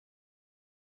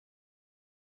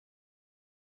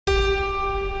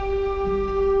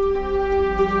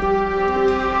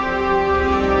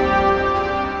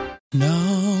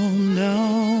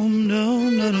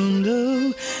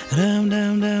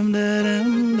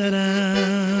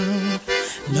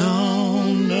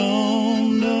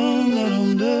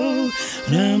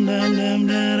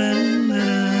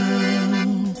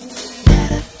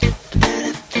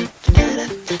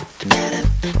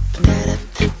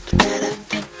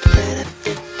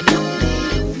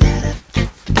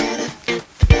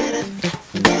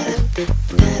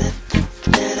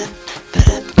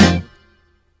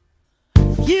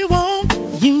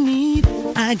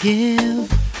give,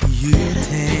 you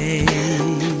take.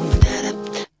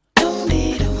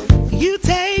 You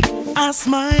take, I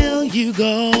smile, you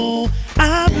go,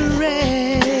 I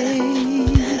break.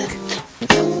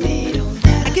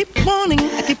 I keep wanting,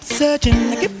 I keep searching,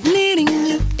 I keep needing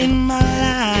you in my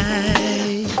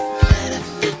life.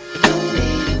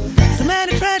 So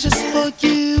many treasures for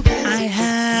you I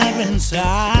have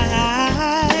inside.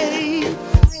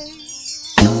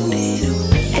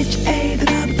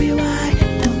 H-A-W-I,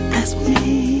 don't ask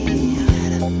me.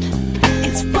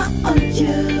 It's what on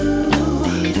you.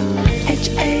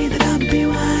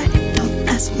 H-A-W-I, don't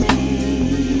ask me.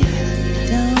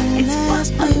 It's what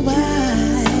on you.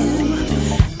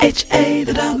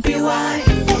 H-A-W-I,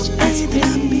 don't ask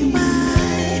me.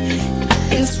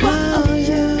 It's what on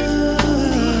you.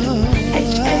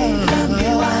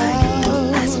 H-A-W-I,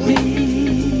 don't ask me.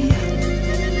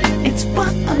 It's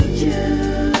what on you.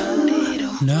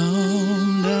 No,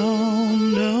 no,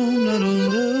 no, no, no,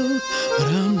 no.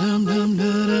 Dum, dum, dum,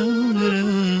 dum, dum,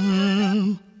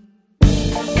 dum.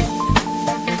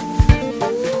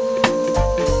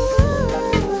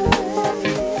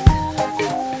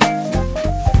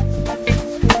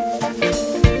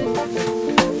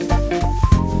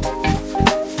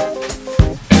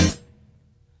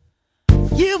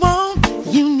 You want,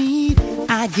 you need,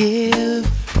 I give,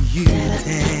 you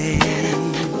take.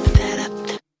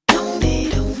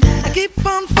 I keep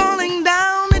on falling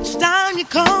down each time you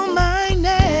call my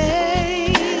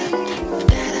name.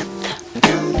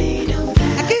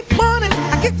 I keep wanting,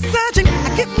 I keep searching, I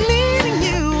keep needing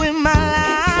you in my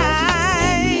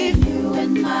life.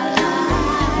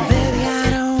 Baby, I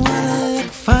don't wanna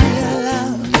look for your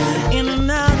love in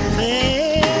another place.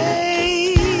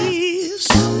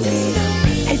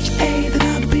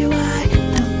 H-A-W-I,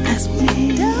 don't ask me.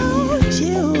 Don't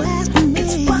you ask me.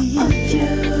 It's what of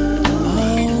you.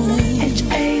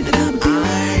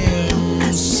 H-A-W-I, don't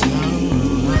ask me.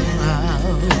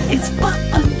 It's what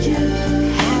of you.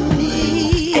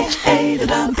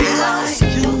 H-A-W-I.